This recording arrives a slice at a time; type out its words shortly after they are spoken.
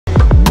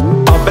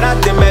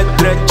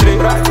tretre.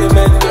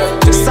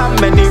 Some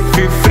many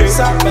free free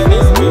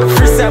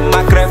set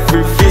my crap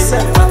free free.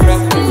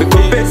 Me go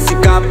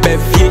basic up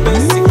beefy. Me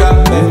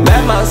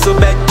man so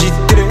bad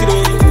jitre.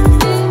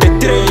 The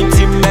train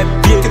team me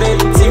beat.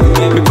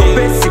 Me go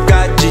basic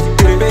up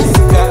jitre.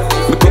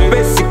 Me go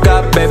basic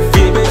up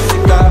beefy.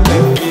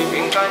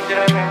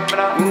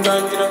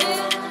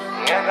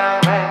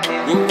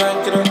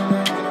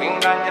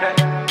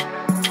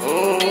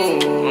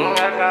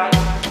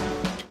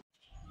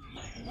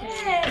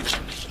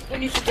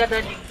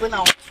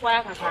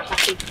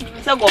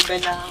 So go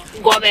bena,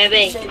 go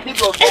bebe,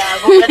 go bena.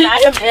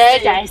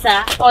 Jaisa,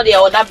 all the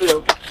other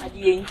blow.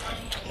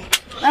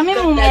 I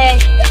mean,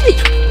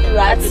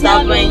 that's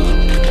not going.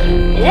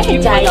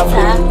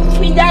 Jaisa,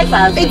 we Jaisa.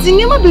 It's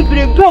never be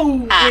brave.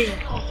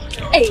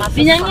 Hey,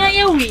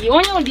 Vinanya, we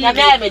want to have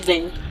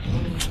everything.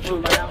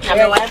 Have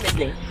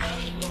everything.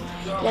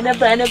 You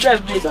never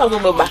place. I'll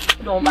go back.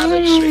 No,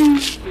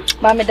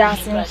 Mamma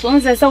dancing. So,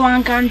 as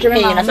one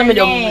country, and some of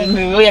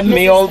them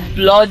may all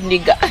blood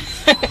nigga.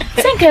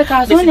 Think I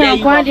can't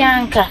only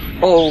Guardianca.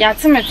 Oh,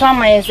 that's me from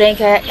my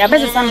think I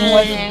better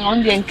something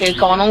on the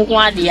cake on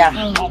Guardia.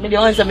 Maybe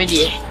on some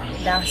idea.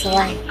 That's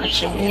right.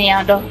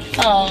 Near the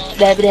oh,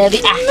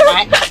 Debbie.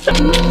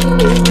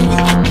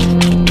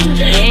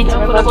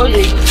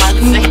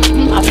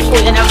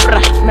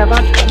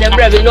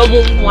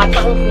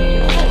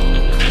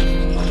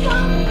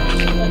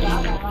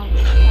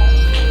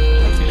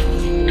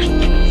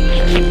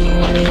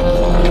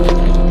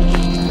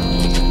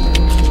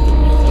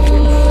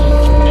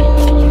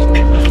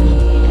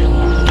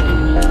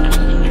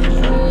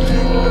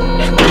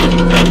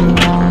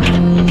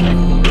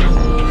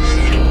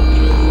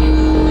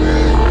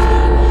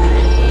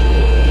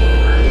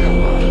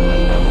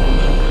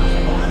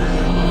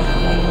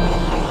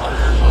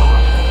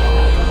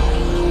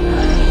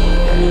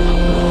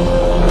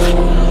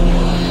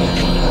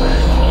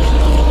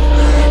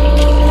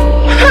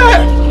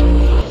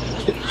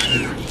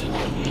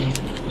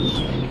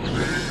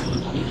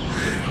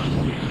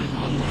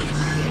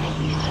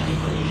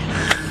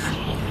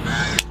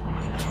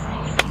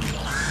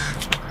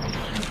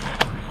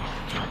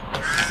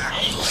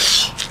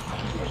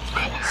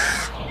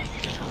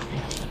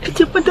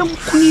 Madam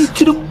Queen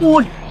to the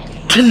board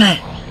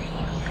tonight.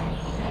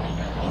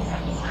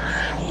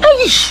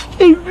 Aish,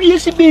 a real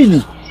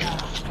baby.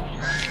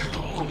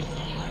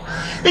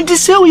 And to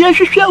say we are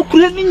shall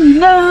cleaning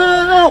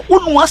now.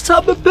 One was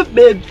a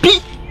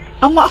baby.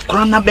 I'm a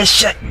crana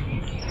beshet.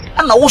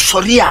 And I was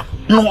sorry,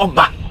 no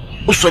ba.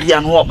 Oh, sorry,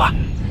 and wobba.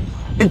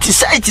 And to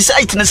say it is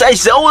I can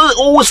say,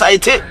 oh,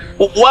 sight it.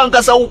 One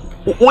gas out,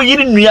 oh, you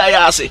didn't hear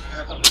I say.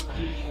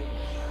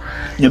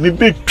 Yami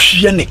be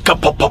piane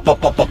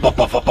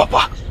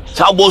papa.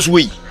 Sa boss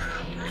we.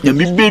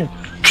 Yami be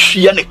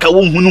piane ka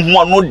wo hunu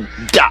ho no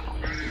da.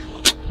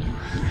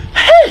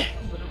 Hey.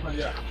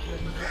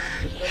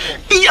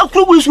 Iya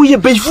kuro so ye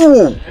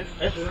befu.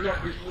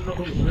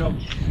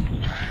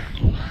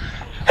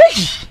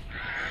 Hey.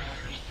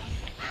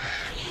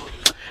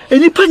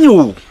 Eni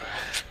panyo.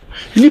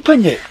 Eni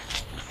panye.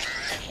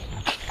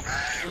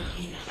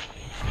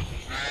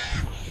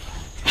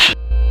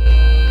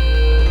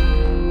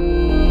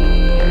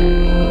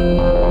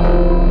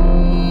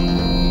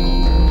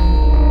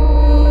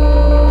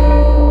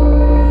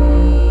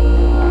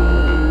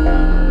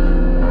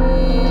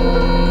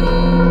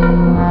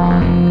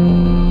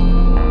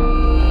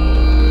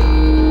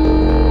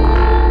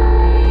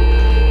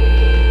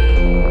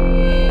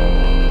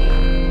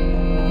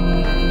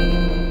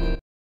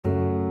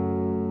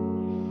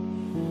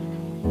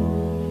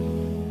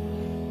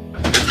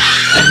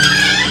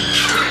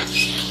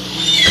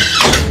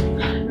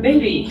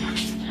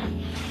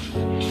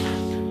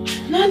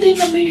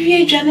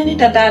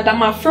 That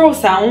my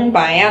froze sound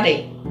by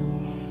a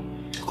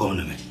Come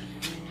on,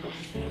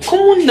 come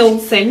on, no,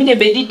 say me the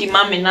baby the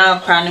mammy now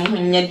crying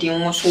when you're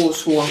doing so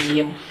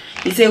him.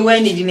 He said,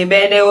 when did in a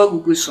bed or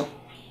go so?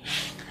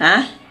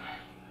 Huh?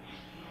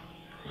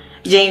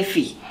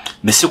 Gyamfi.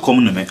 Monsieur,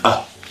 come on,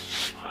 ah.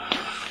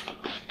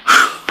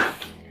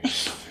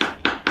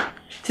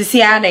 To see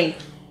how they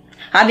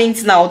I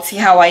didn't now see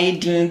how I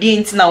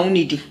didn't now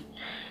need.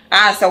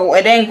 Ah, so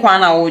I didn't quite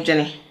know,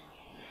 Jenny.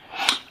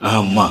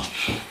 Ma.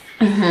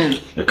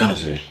 I can't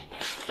say.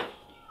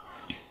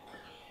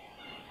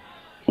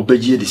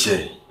 Obeji de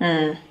say.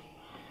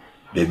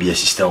 Baby, a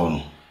sister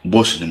one.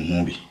 Boss in the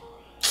movie.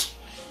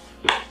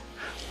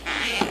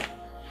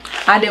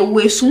 I the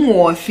way some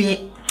more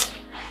fee.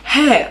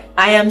 Hey,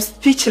 I am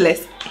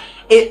speechless.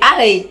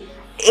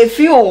 If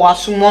you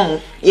was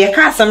wrong, you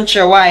can't some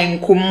chewa in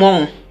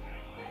Kumon.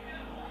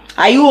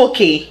 Are you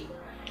okay?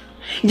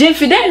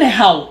 Gyamfi, then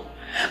how?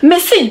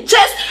 Missing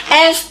just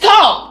and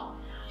stop.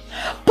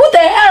 Put the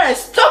hair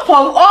stop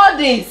of all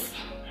this.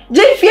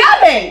 Gyamfi,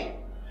 abe.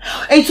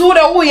 It's who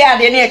the we are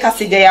the near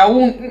Cassidia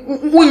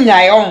win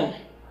I own.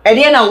 A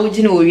dear now would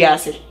you know we are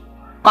say.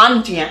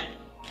 Come to ya.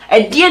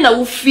 A dear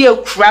now feel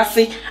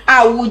crassy.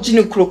 I would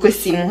you know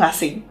crocosy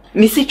muhassing.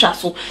 Missy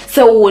Chassel,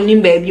 so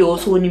winning baby or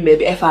so winning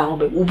baby if I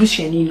will be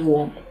shanning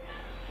warm.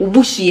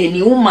 Ubushi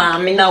ni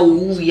umami na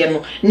uye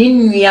no ni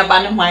nua ba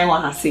ne hwan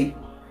wa hase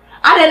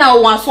ade na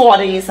wo aso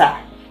ode yisa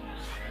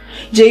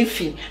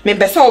Gyamfi me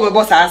bese wo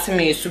bebo sa ase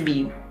me su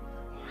bi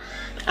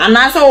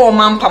anasa wo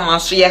mampa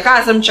maso ye ka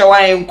asem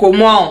chewa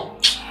enkomo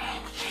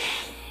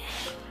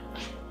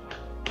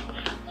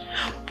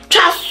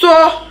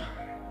Chaso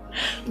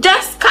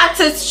just cut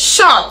it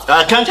short.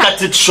 I can't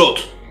cut it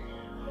short.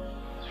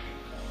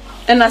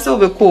 And I saw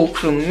the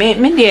cook room. Me,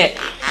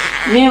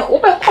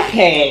 over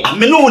copy. I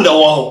mean, no wonder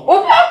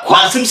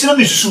why. Simpson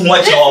is so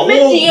much.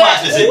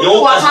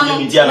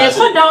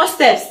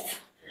 Downstairs.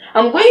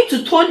 I'm going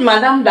to told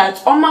Madam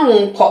that Oma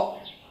won't call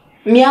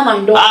me and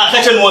my dog.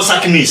 Catch and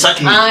sack me.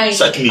 I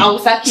will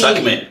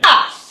sack me.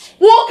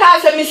 Walk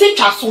out and me say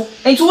Chasso.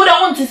 And to what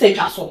I want to say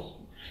Chasso.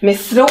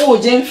 Miss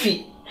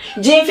Gyamfi.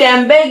 Gyamfi,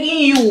 I'm begging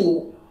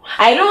you.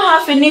 I don't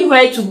have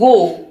anywhere to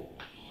go.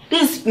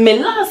 This me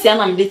last year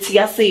I'm the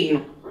tia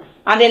saying.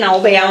 And then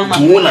I'll be on my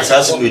own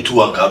as me to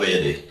one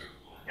cabede.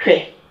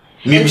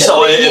 Me bisa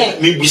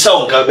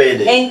on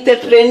cabede.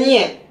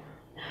 Entrepreneur.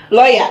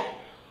 Lawyer,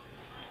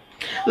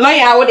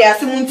 I would ask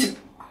him to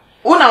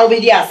una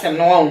obedience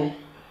no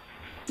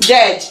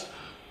judge.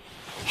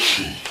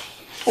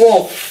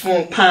 Oh,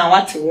 from pan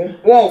what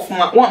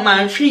what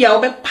man free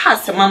I'll be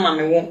pass mamma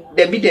me won't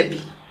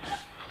Debbie.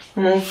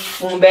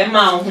 From be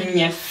man who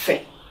ye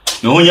fe.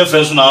 No, your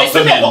friends now. Me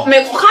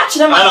catch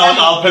them.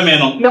 I'll pay me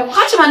no. Me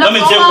catch them. Let me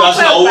tell you,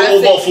 I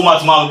over for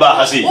my man back.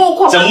 I say,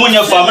 someone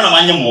your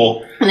family and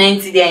more.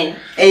 90 day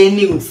a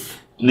news.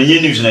 The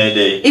news na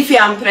day. If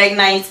I'm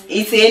pregnant,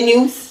 it's a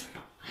news.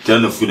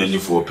 Tell the food and you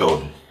for a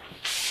pound.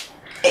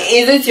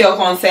 Is it your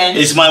concern?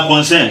 It's my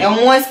concern.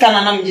 And once can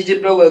I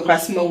just blow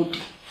across mode?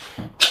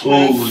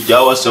 Oh,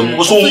 there was some. That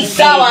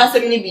was a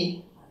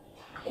maybe.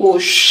 Oh,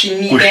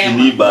 she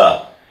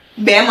ba.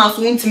 Bema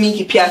so ntimi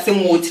kipia se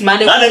moti ma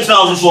de na dem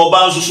na so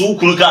oba so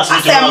kunu ka se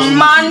se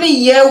man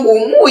ye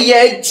wo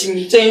ye jim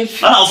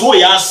Gyamfi na so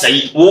ya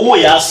asai wo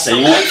ya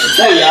asai wo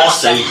ya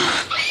asai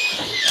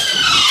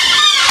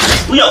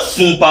wo ya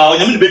fun pa o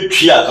nyame be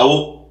twia ka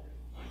wo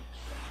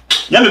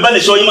nyame ba ne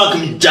so yima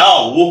kam ja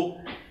wo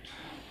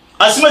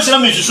asima sina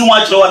me susu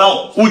wa kire wa na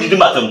wo didi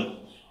matam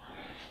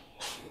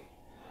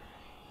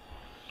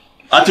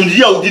atundi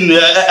ya wo di no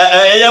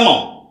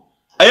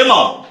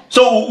ayema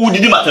so wo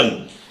didi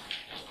matam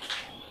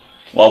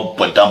Wow,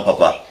 but damn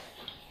papa.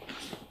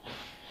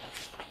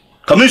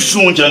 Come in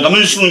soon, my.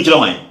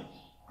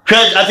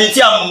 Tread at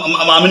the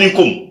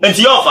Maminikum, and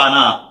to your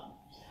father.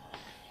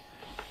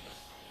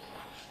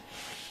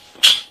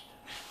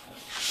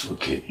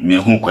 Okay, me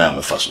whom I am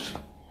a fossil.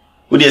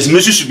 Would yes,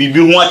 Mrs. should be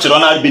watching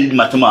on our building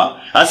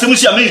matama. As soon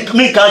as you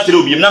make country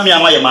will be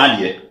Namia my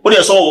man. What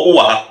is all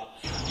over?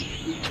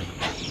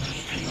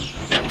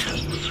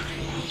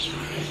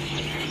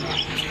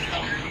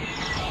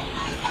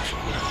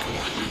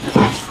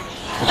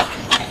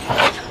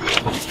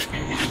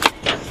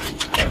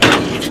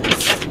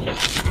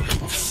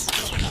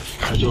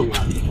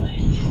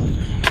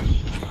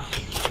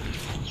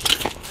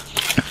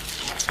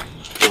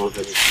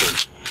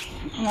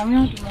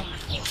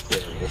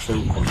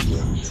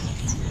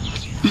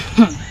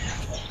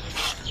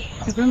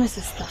 My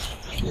sister.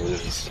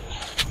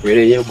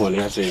 Really, you're born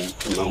as a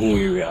who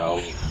we are.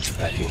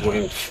 I think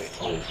when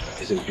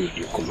it's a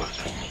beauty come out.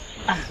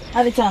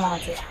 Have it on out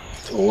here.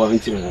 So, one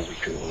thing I want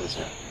to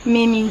answer.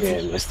 Meaning,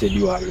 I said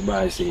you are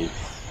by saying,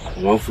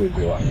 one food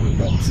you are,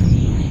 but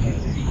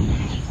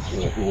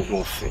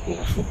more fit.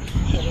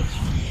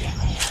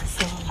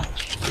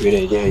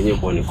 Really, you're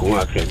born to go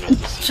out.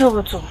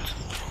 so.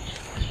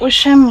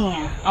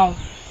 Oshamia. Oh,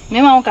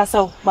 me ma unka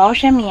so, ba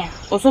oshamia.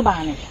 Oso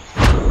ba ne.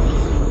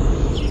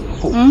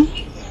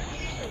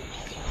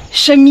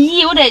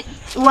 Shemi o de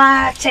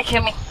wa check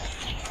me.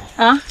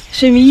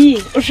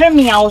 Shemi,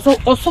 oshamia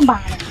oso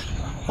ba ne.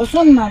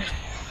 Oso na.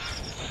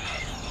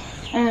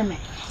 Me.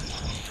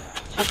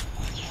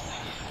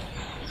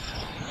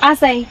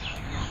 Asai.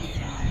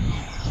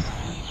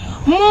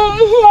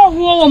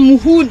 Mu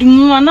hood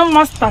mu na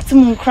master ti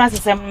mu class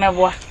se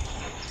meboa.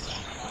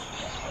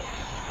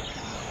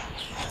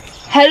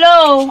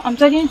 Hello, I'm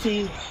talking to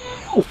you.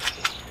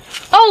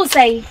 Oh,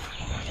 say.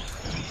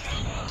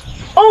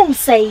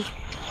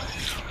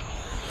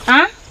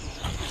 Huh?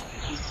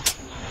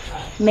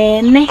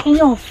 Man,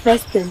 your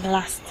first and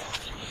last.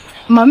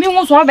 Mommy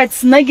wants to have a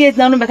snugget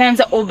down the kind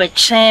of over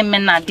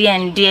chairman at the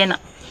end, dear.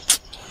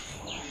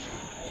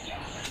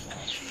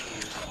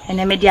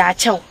 And I made a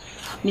chow.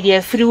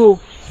 Media free.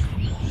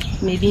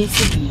 Maybe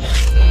it's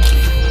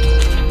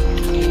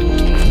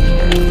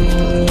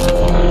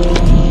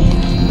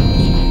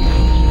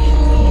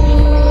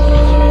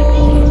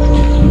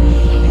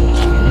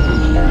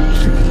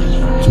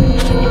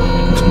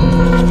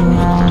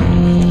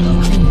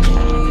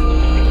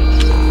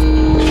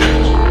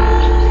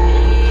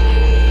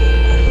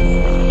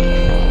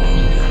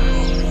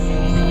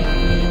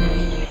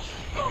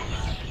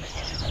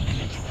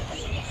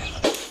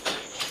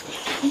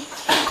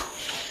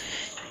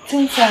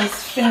since I was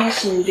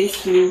finishing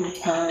this room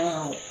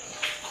now.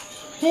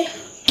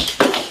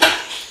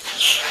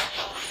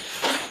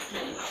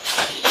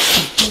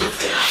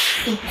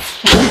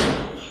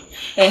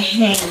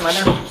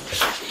 Madam.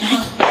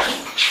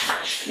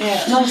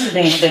 Yeah, no,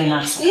 then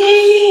nice.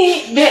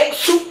 The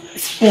soup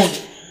spoon.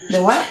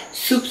 The what?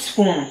 Soup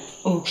spoon.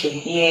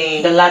 Okay.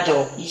 Yeah. The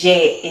ladle. Yeah,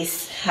 it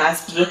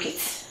has broken.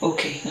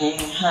 Okay.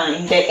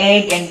 In the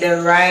egg and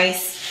the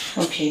rice.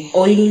 Okay.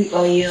 Olive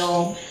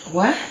oil.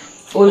 What?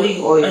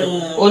 Olive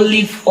oil.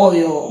 Olive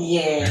oil.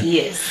 Yeah.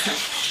 Yes.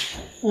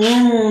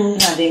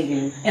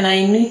 And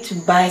I need to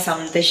buy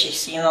some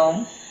dishes, you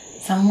know.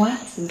 Some what?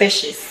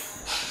 Dishes.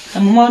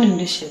 Some morning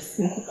dishes.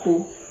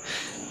 Cool.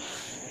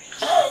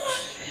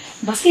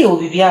 But see, will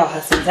be our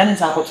husband and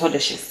it's our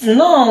dishes.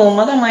 No,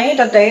 madam, I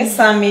that there is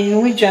some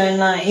in which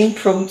I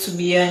impromptu to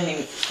be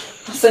earning.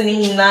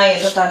 Sending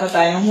night that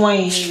I am why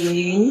you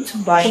need to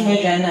buy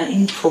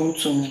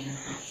impromptu.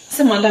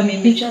 So, madam,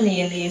 maybe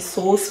Johnny is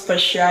so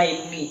special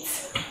in meat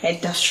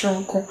at the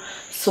shrunk,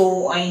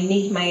 so I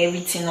need my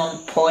everything on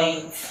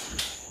point.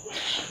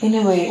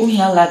 Anyway, we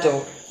have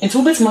ladle. It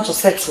will be much to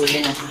settle,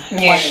 you know.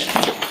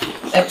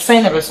 Yeah.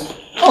 Sign a person.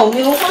 Oh,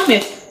 we will have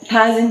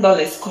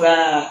 $1,000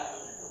 crap.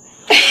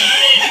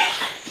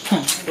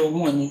 Don't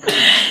money.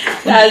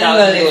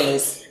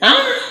 $1,000. Huh?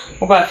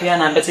 About if you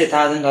and I bet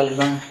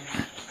 $1,000.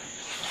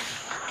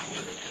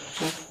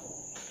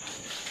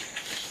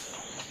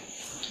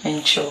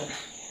 And sure.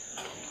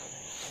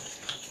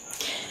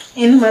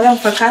 In madam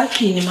for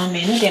calculation, my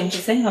man, them to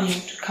say I'm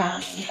to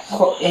car.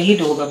 You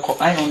do over.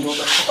 I don't do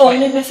over. Oh,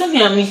 never say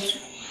me.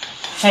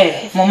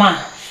 Hey,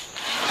 Mama.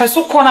 I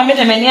so call I made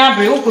a many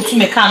abri who put to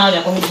me can out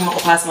and come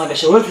to pass my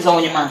best. What is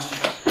on your man?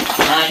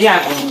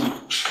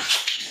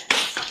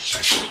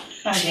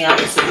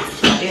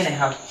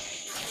 Anyhow.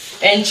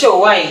 And show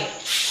why?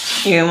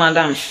 You,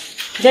 madam.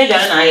 Jaja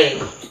and I.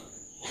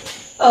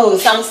 Oh,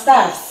 some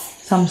stuff.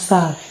 Some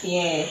stuff.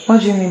 Yeah. What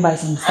do you mean by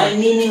some stuff? I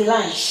mean in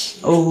lunch.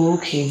 Oh,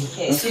 okay.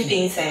 Yeah, sweet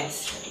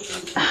incense.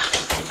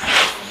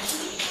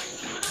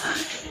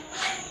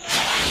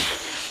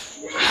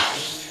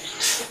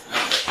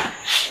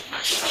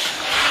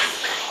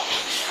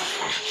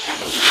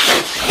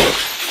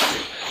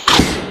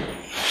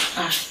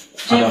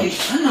 Gyamfi,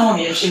 I know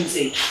I'm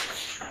say.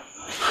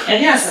 And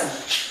yes, sir.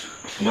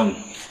 Madam.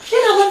 You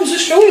know, I'm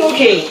just sure you're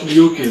okay.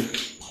 You're okay.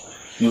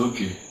 You're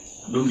okay.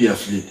 Don't be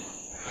afraid.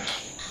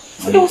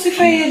 So don't see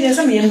fire, there's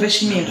some young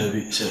bashing.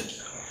 David said,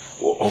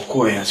 or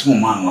Koya, as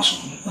Mamma was.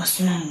 What's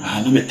none?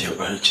 I never tell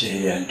her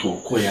chair and to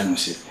Koya and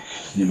say,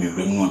 you may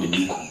bring one the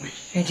dinkum.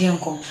 I didn't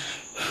come.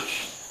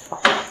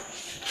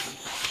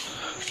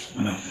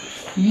 Madam,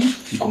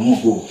 you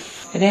come go.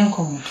 I didn't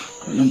come.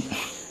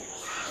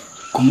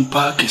 Come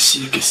back,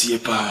 see,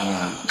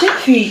 pa.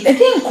 Gyamfi, I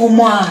didn't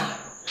come.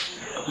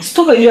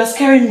 Stop it, you are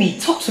scaring me.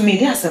 Talk to me,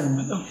 there's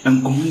some.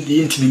 I'm coming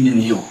the intimate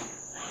in you.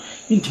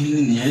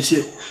 Intimate, I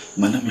said,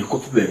 Madam, you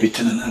copy a bit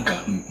and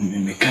anchor,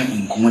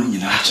 mechanic common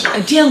in Archer.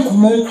 I didn't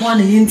come on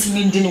one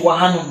intimate in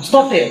Wahano.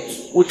 Stop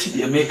it. What did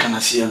the American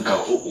see,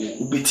 Uncle?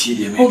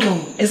 Ubiti, hold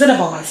on, is it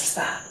about my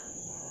sister?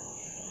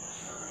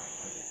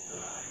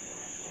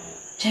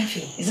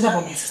 Gyamfi, is it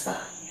about my sister?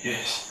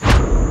 Yes.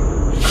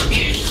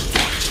 Okay.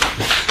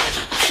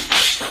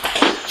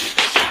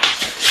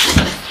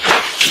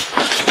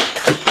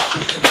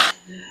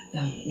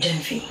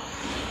 Gyamfi.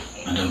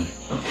 Madam.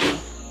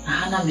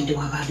 I made the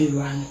Wababi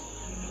run.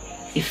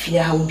 If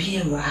you will be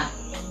a rat,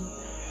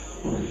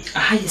 I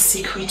had a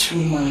secret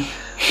room.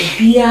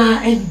 Be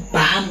a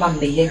Bahama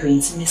the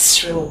earrings,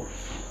 Miss Row.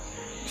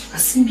 I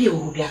seem be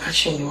will be a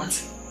catch on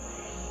what?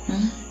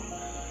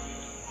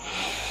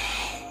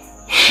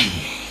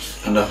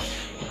 Madam.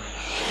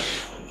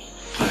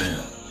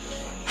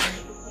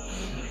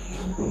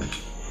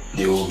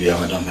 They will be a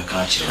Madam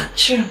Catcher.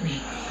 Cheer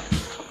me.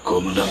 Go,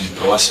 Madam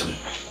Powasam.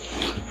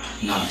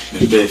 Now,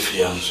 the bear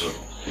fianzo.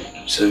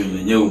 So,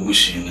 in the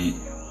bushini,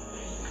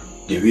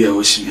 the way I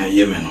was in a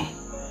Yemeno,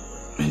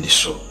 when the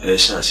so,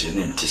 as I say,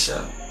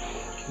 Nentisa,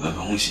 but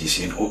when she is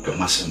in open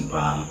massam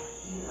bar,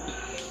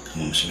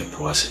 Monsieur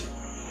Powasam.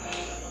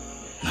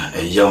 Now,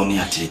 a yawn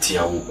at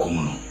Titia will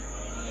come,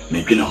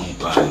 maybe no home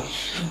bar.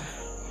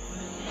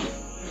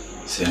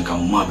 Saying,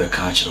 come, mother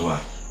catch the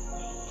work.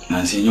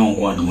 Nancy, young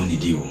one money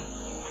deal.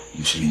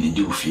 You should be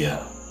do fear.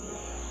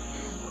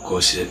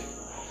 Because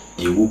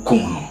you will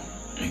come,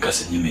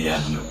 because you may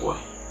have no.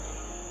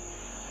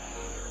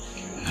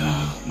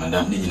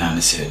 Madam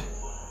Nina said,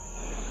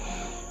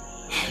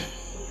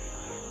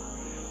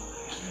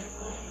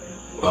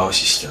 wow,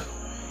 sister,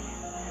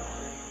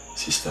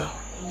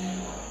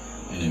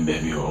 and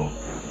baby, oh,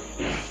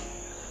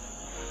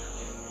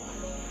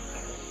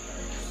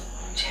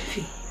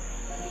 Gyamfi,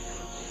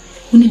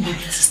 when you marry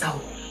your sister,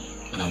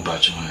 and I'm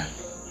batching her.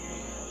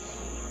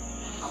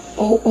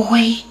 Oh,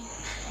 wait.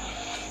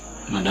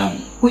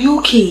 Madam, are you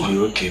okay? Are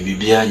you okay?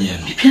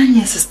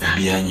 Bibianian sister.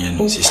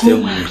 Bibianian sister,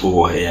 we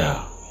go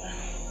here.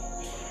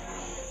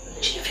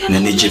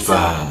 Nani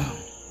jipa.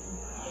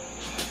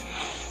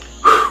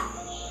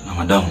 Na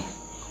madam.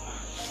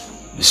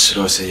 Miss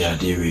Rose ya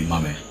dewe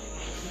mame.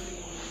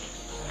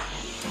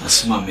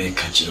 Asma me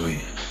kachiro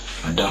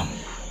madam.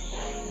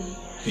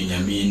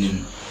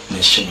 Binyamin ne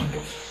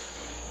shemabo.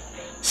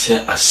 Say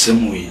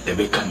assembly the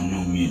become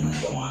no me no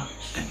more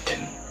and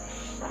 10.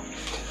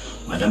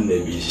 Madam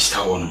baby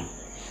sister one.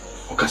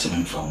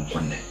 Okasem found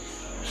one day.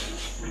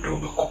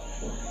 Roboko.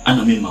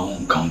 And I mean my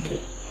own campo.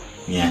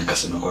 Me and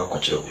Cassandra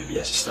Coach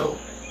baby sister.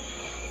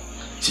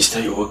 Sister,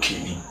 you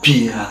okay me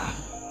beer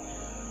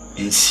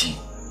and see.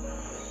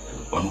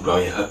 On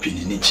grow happy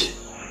in nature.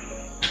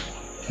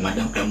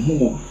 Madam, a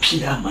more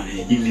beer man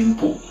and living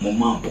po,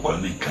 Mamma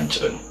Pocaman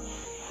cancer.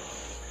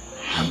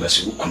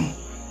 Ambassador.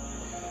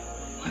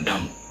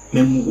 Madam,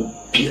 Memo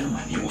beer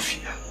man, you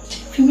fear.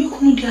 If you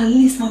make at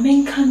least my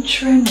main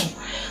country,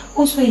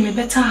 also in a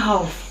better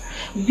half.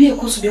 Be a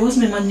course of yours,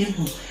 my man.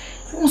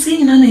 I'm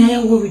saying, I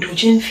will with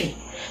Gyamfi.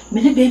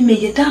 Many baby may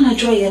get down a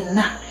joy and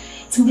na.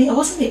 To me, I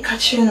wasn't a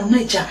catcher on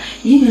nature.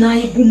 You and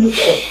I boom.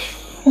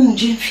 Oh,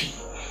 Gyamfi.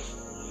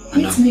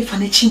 Let me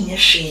finish in your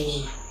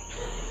shade.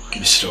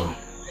 Mr.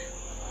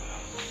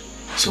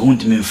 So,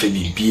 won't men for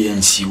me be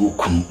and see who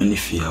come any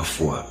fear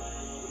for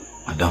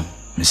Madam,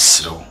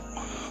 Miss Row.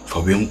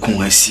 For we won't come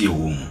I see a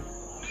woman.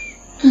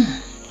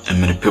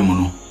 And many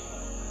pemono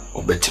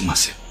or better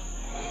myself.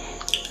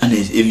 And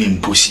it's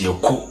even pussy or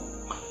cook.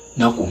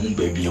 Now go home,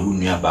 baby, a woman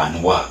nearby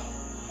and war.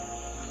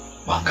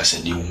 One can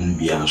say you won't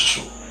be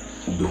also.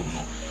 And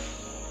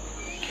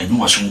no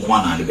one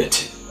one and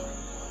better.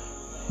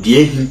 The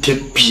end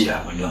take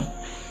beer, madam.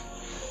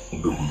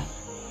 Ubuno,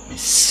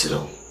 Miss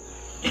Row,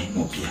 and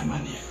more beer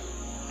money.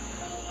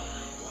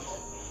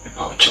 A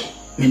pouch,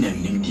 me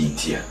name the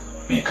India,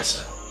 make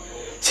us.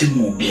 Say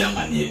more beer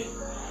money.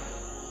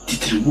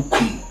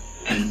 Titrubukum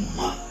and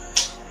ma.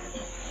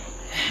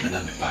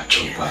 Madame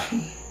Pachopa.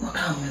 What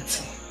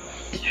comments?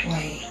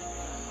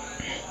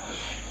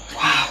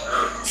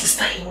 Wow,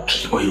 sister, you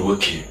okay? Oh, you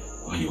okay?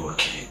 Oh, you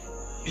okay?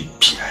 Be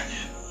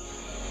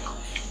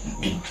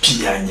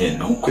piano,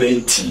 no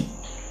crazy.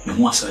 No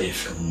more say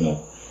for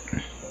more.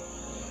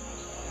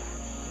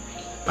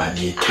 But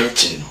the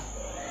attention,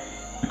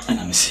 and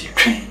I'm saying,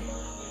 train.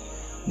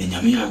 The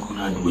Yamia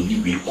gonna do any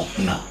way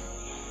open up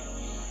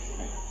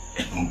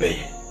and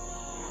obey.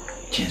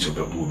 Change of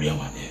the booby on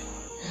there.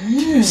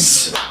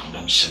 Yes,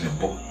 I'm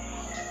saying,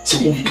 so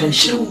we can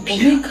show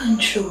beer.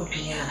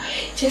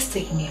 Just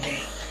take me there.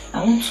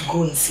 I want to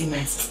go and see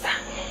my sister.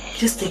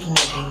 Just take me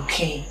there,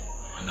 okay?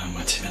 And I'm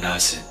not even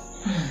asking.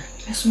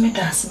 Yes, me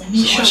that's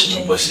me. So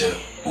she was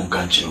on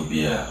country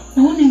beer.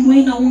 No one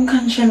way no one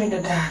can show me the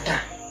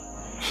data.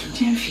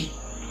 Gyamfi.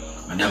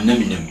 Madam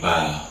Neminem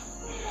Bar.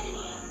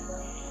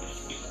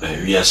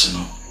 We are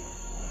so.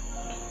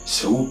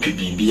 So,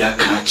 Pibby be a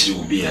country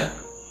will be a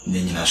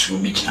Nina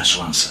Swimich as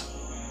answer.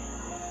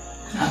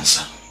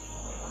 Answer.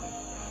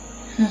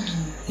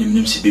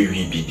 Nim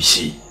Siberia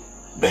BBC.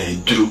 By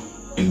Drew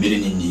and Bill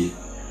in India.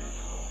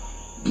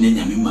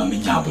 Nina Mamma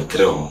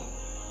Yabotrell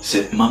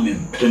said Mammy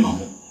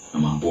Primo.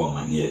 I'm a boy,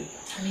 man, yet.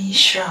 I mean,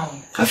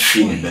 shroud. I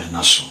feel in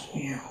Bernasso.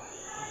 Yeah.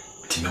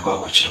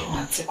 Timoko,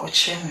 that's a good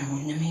chairman.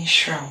 I mean,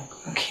 shroud.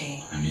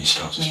 Okay. I mean,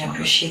 stop. I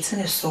appreciate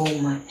it so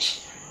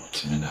much.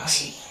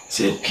 Timidasi.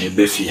 Say,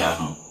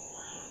 Befiano.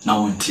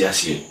 Now, on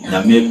Tiasia.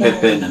 Now, me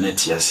pepe and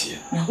Tiasia.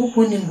 Now, who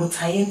wouldn't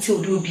but I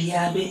until do be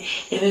abbey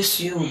ever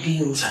see you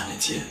be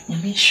sanity. I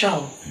mean,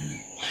 shroud.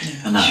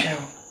 And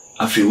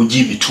I feel would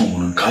you be too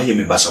and Kaya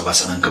me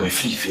Basabas and come a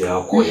free fear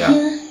or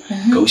Koya.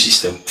 Go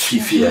sister, free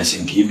fears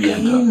and give me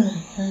and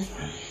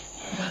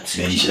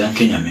then she don't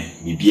Kenya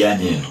me, be a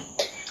name.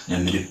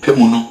 And the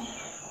Pemono,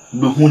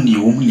 no one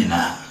you woman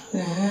now.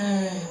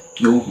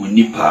 No one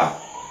nipper.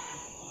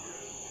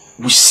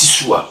 We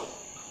siswa.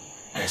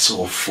 I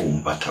saw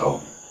foam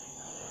battle.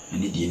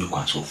 And it didn't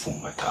quite so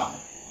foam battle.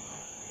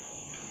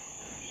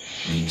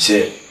 You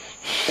say,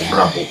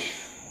 Bravo.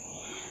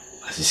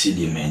 As a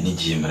city man,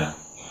 Nijimra.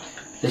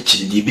 Let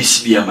you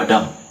be a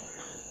madam.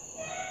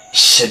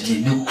 Said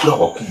you no crowd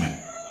woman.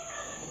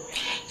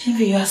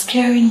 Gyamfi, you are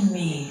scaring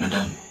me.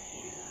 Madam,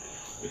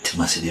 it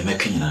must be a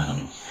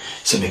mechanic.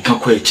 So, me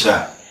can't quite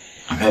try.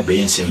 I'm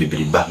happy and send me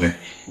very bad.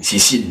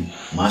 See,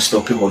 master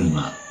of people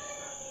now.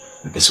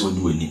 The best one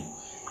doing it.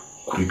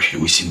 Could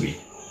you see me?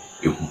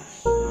 You,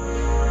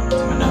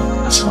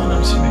 madam, as someone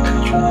else, you make a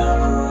junior.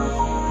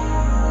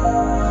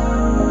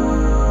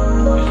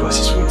 It was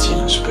his routine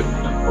and super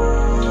madam.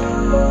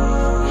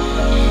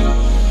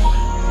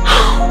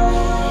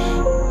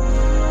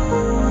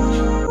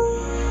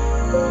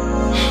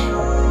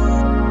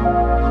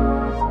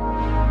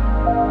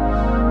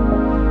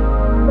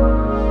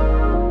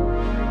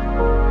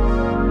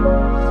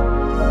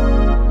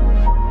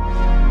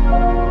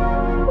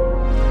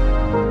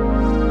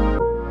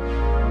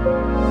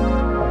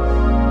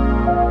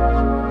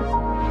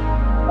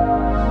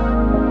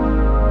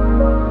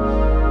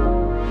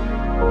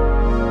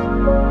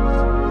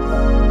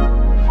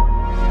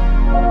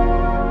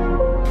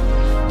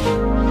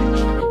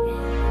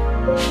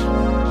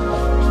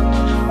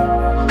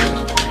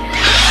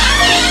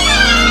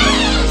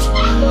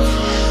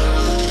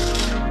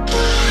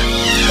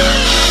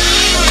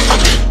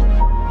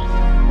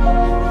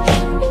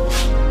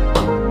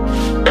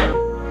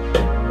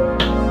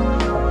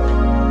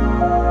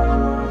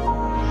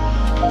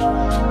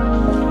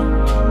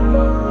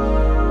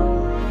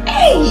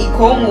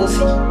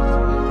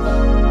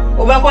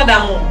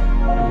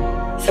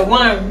 Obakwadam. So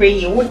one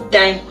way would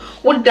dime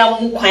would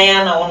damn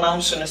Kayana on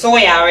Amson. So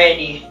we are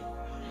ready.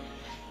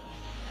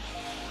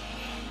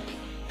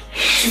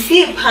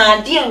 See,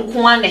 Paddy and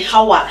Kwan and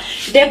Hawa.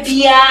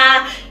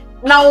 Debia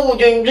now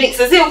doing drinks.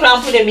 The same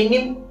plan for the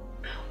minim.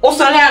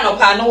 Also, I know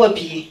Pano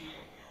be.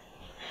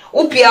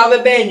 Upia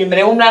be ben, you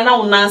may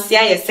now Nancy.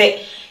 I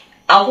say,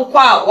 I'll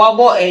quite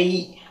wabble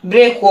a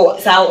break or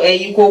so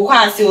you go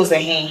quite seals a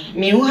hand.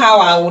 Me how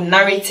I will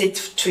narrate it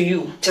to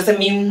you. Just a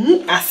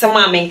me as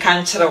some man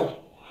can't throw.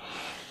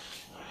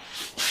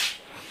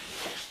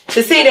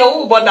 To say the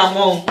old bottom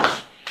home.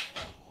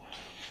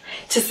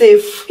 To say,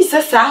 it's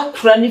a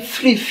sound running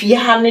free,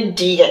 fear,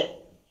 dear.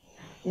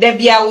 There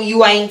be how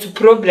you are into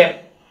problem.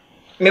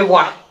 Me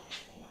what?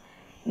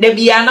 There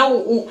be now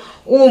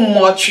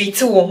more treat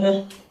to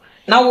home.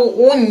 Now,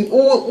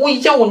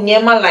 we don't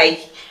never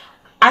like.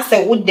 I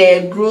said, would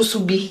there grows to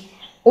be?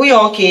 We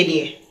okay,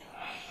 dear.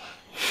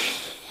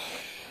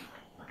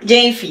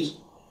 Gyamfi.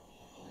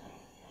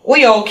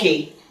 We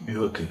okay.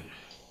 You okay?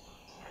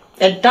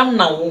 A damn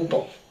now,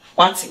 Wobo.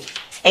 What's it?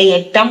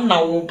 A damn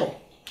now, Wobo.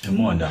 The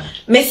more than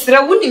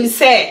Mr. Wooden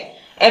say,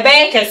 a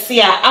banker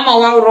see, I'm a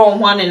well wrong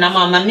one and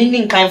I'm a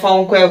meaning kind for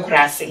unquare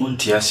crassy.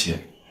 won't you?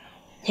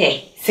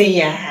 Hey, say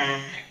ya.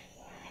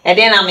 And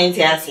then I'm in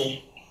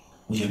Tiasi.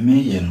 You may,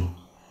 you know,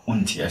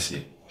 won't you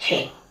say?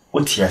 Hey,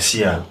 What you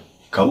see,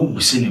 Kawu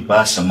Sini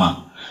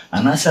Passama,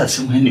 and I said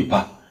some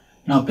hennipa,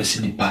 now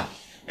Pessinipa,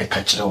 a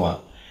catcher,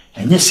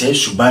 and yes, says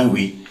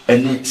Subai,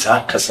 and it's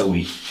our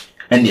cassaway,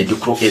 and the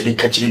crook a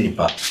catching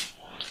nipa.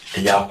 A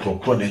ya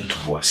proponent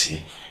to was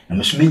and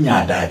Miss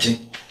Minya Daji,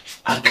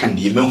 I can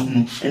the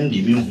moon and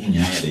the moon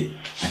yare,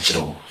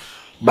 natural.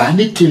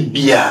 Banditim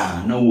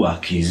beer, no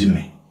work is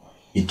me.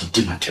 It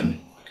did matter.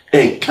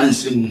 A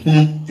cancer,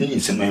 and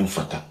it's a man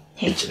fata.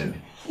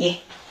 yeah.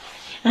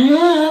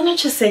 I'm not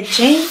just a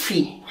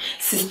Gyamfi.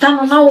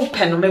 Sister, no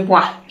open me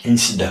bois.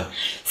 Insida.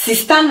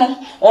 Sister,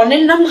 no, on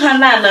in them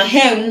Hanana,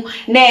 hem,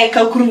 neck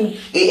a crew,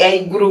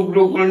 a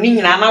guru,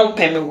 nina, and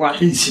open me bois.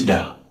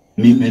 Insida.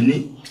 Me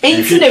many.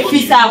 Ain't the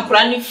fish out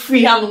running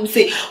free, I'm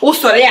say, oh,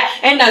 sorry,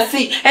 and I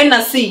see,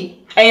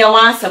 and you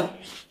answer.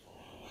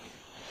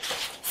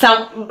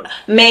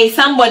 May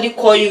somebody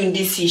call you in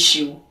this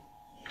issue?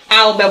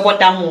 I'll be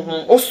what I'm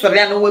oh, sorry,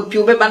 I know what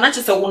you be, but not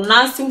just a one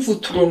nasty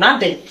foot through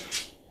nothing.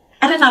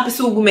 I don't have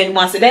so woman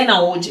once a day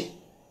now, would you?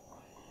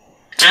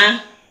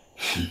 Ah,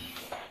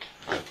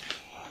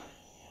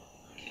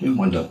 You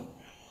wonder.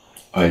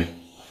 Why?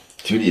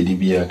 To the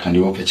DBA can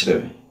you pitch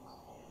them?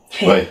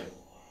 Why?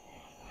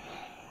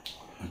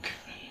 Okay.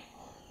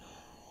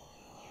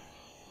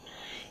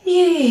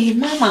 yay,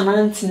 Mamma,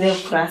 Nancy, no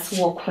crass,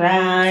 walk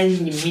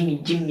crying, you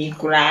mean Jimmy,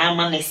 gram,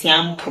 and a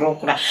siam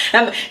procra.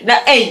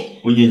 That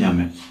ain't.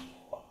 Unyame.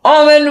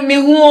 Oh, when me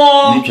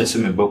who Nature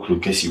send me book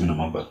look as you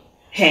number.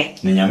 hey,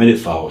 Ninyame the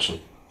foul so.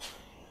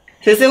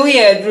 so we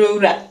are drew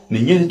that.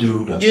 Ninya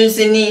drew that.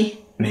 Juicini.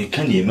 May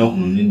can you know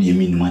who need you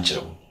mean much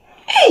of?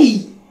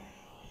 Hey!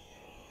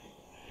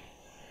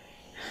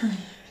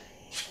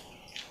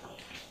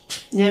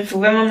 Then for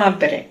women, my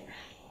better.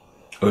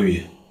 Oh,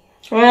 yeah.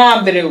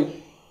 Well, better.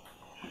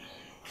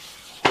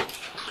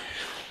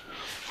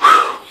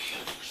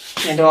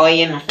 And all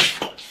you know.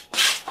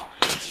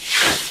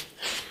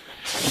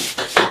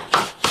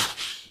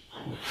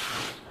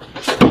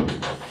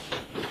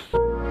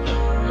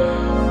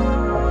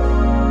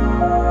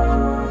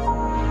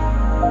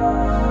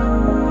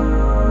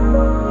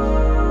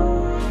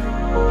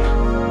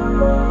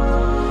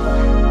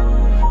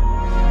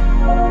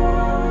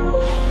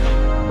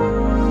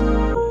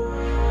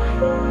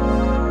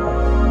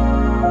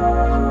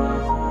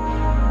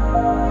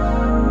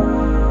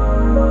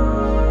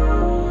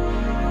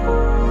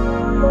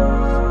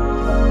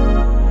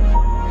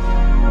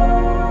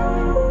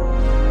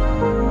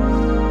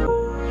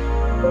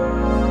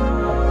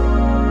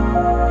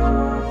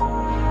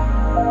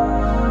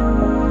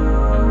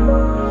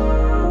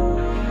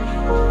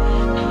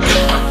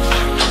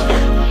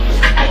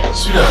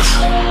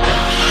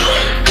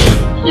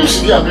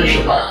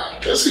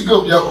 Let's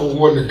go be out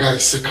one the guy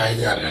sick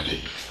the other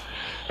day.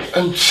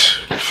 And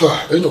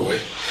anyway,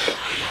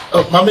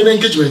 my main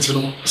engagement,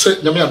 you know, say,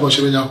 Yami, I'm not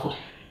sure when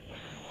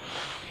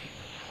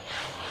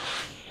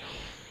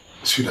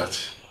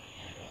sweetheart.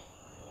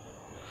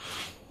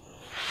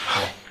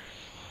 Hi.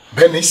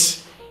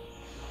 Benis?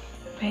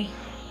 Hey.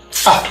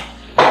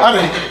 Are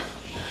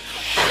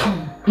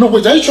no,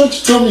 but are you trying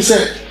to tell me,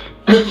 say,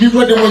 you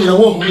were the one you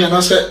want me and I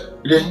said,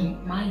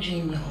 then? My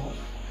dream,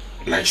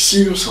 Like,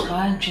 seriously?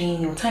 my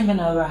dream, time been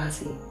over,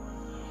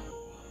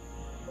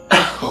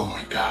 Oh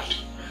my God.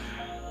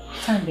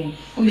 time been,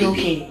 are you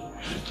okay?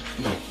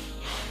 No.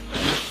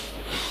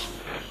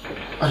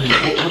 Ali,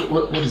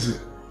 what is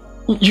it?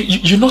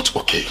 You're not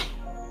okay.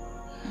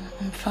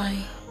 I'm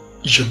fine.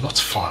 You're not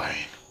fine.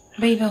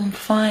 Baby, I'm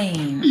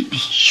fine. Baby,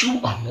 you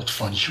are not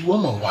fine. You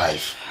are my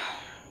wife.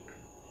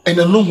 And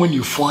I know when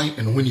you're fine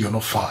and when you're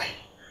not fine.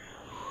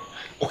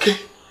 Okay?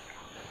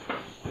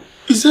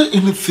 Is there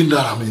anything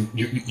that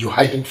you're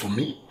hiding from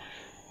me?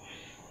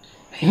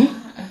 Hmm?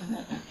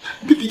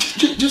 Baby,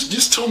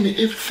 just tell me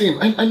everything.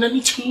 I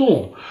need to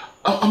know.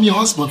 I'm your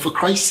husband, for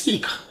Christ's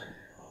sake.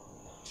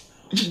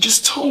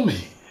 Just tell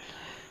me.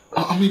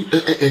 I mean,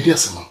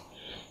 yes, ma'am.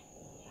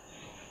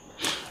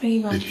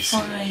 Babe, I'm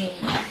fine.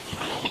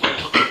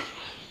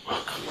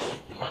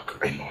 Look,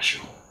 I know you.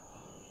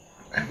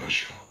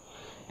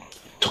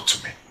 Talk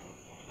to me.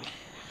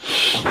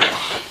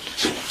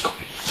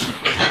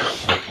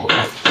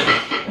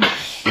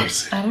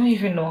 I don't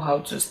even know how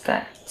to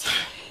start.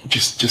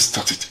 Just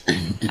start it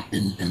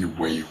in any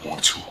way you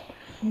want to.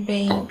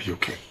 Babe. I'll be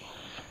okay.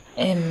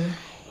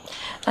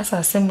 As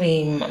I said,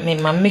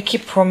 I make a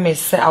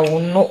promise I will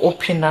not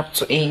open up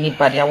to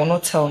anybody. I will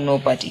not tell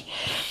nobody.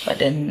 But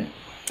then,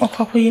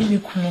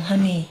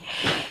 honey,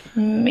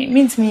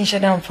 means me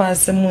should have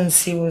fast the moon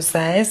see was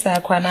I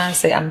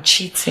say I'm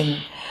cheating.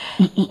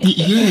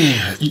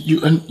 Yeah,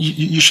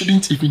 you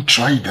shouldn't even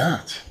try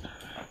that.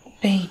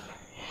 Babe,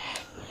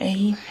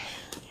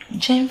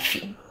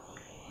 Gyamfi.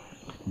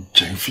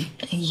 Gyamfi?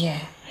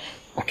 Yeah.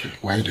 Okay,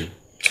 why then?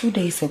 2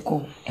 days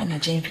ago, and a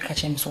Gyamfi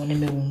catch him so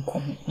name won't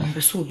come.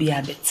 I'm so be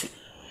a bit.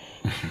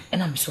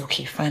 And I'm so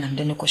okay, fine. I'm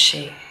then go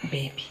share,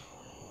 baby.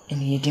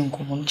 And he didn't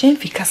come on.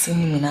 Gyamfi casting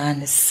me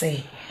and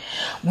say,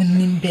 when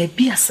him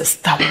baby a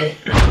sister.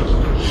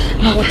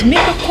 Now what make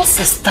a cause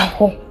sister?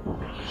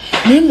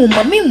 Name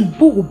mama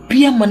will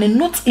be a man and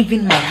not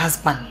even my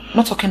husband.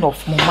 Not talking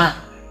of mama.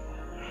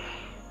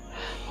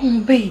 Oh,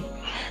 babe.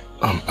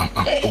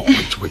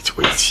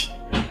 Wait.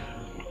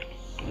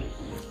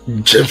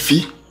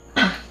 Gyamfi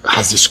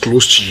has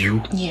disclosed to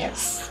you.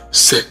 Yes.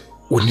 Say,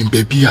 when him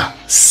baby a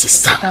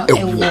sister.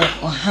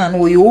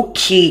 No, you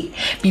okay?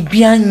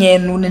 Bibia nye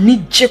no na ni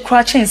je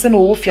kwa chance na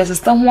wo fia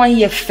sister 1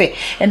 year fair,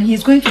 and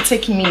he's going to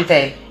take me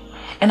there,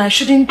 and I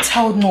shouldn't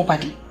tell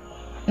nobody,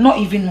 not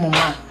even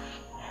mama.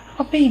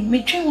 Oh babe,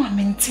 me dream wa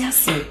menti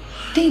ase.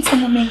 Didn't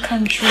some men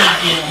can true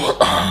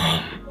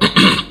here.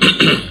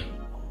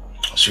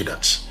 So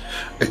that's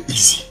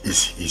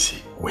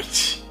easy.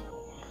 Wait.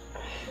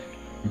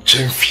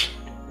 Gyamfi.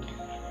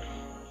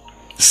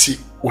 See,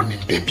 when him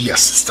baby a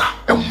sister.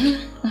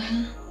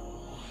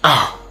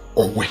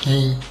 Or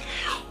when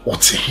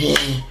what's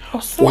him?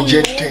 Or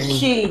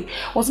okay.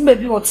 What's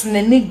baby what's in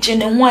the need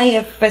and 1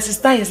 year fair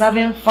sister is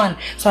having fun,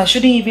 so I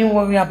shouldn't even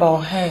worry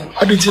about her.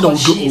 I didn't know. Wait.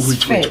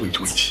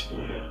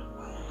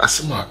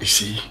 Asima, you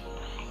see,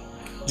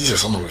 these are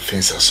some of the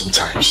things that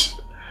sometimes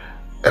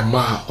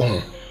Emma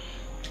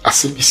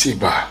Asim say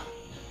ba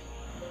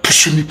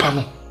pursue me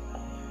pano.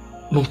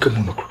 No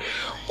come no.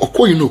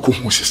 Oko you know ko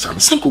hu sister. Me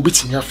senko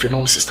betimi afi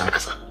na sister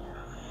kasa.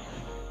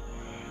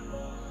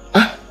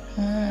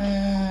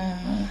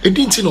 E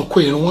didn't know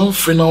ko you one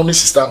friend na on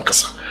sister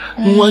kasa.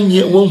 No one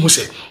year one who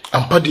say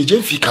ampa de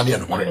Gyamfi kan ya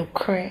no kore.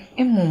 Okay.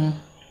 Emum.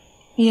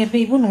 Yeah,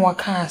 baby, no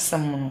waka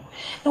asam no.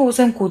 Na wo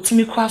senko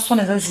timi kwa so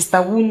na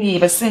sister wuni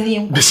be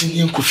seni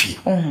kofi.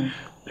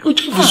 You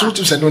Gyamfi so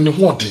to say no ne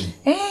ho den.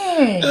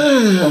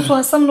 So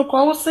asam no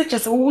kwa wo say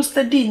just wo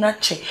study na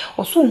che.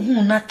 O so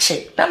hu na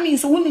che. That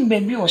means wuni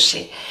baby o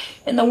she.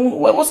 And I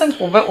wasn't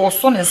over or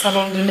son and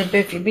salon in the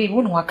baby,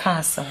 wouldn't walk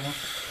castle.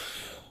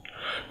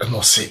 And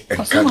not say,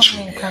 and country,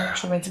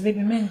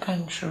 baby, men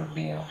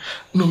country.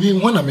 No, me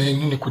one a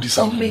man could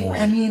decide.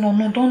 I mean,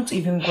 no, don't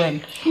even go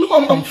and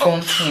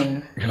confront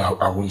him. You know,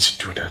 I won't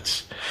do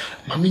that.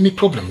 My mini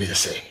problem is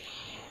say,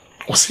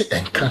 or say,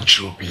 and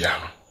country be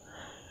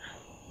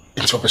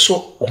it's a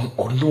so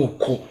or no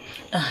cook.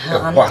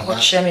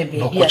 What shall me be?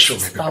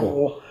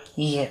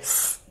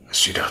 Yes.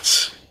 See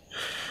that.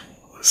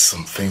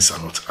 Some things are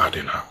not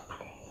adding up.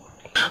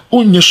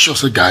 Only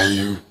shows a guy.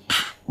 I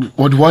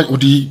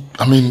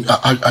mean,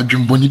 I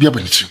dream Bonnie be able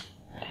to.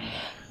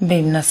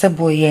 Babe, na se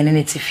boy, and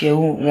if you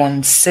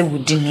want, say,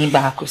 would didn't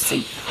back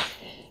say.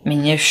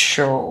 Me,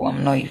 sure,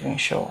 I'm not even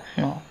sure.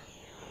 No.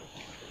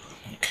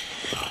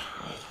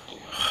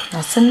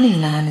 I suddenly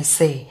na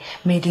say,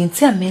 made in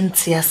tea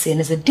mentia say,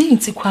 and as a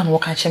dainty quan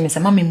walk at him, as a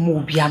mammy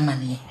move be a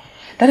money.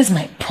 That is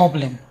my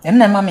problem.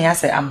 And then mammy, I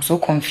say, I'm so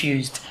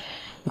confused.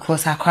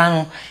 Because I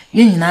can't,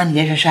 you know,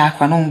 you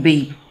can't,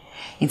 babe.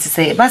 It's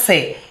say, but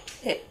say,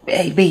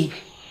 hey, babe,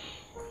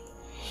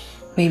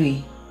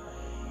 baby.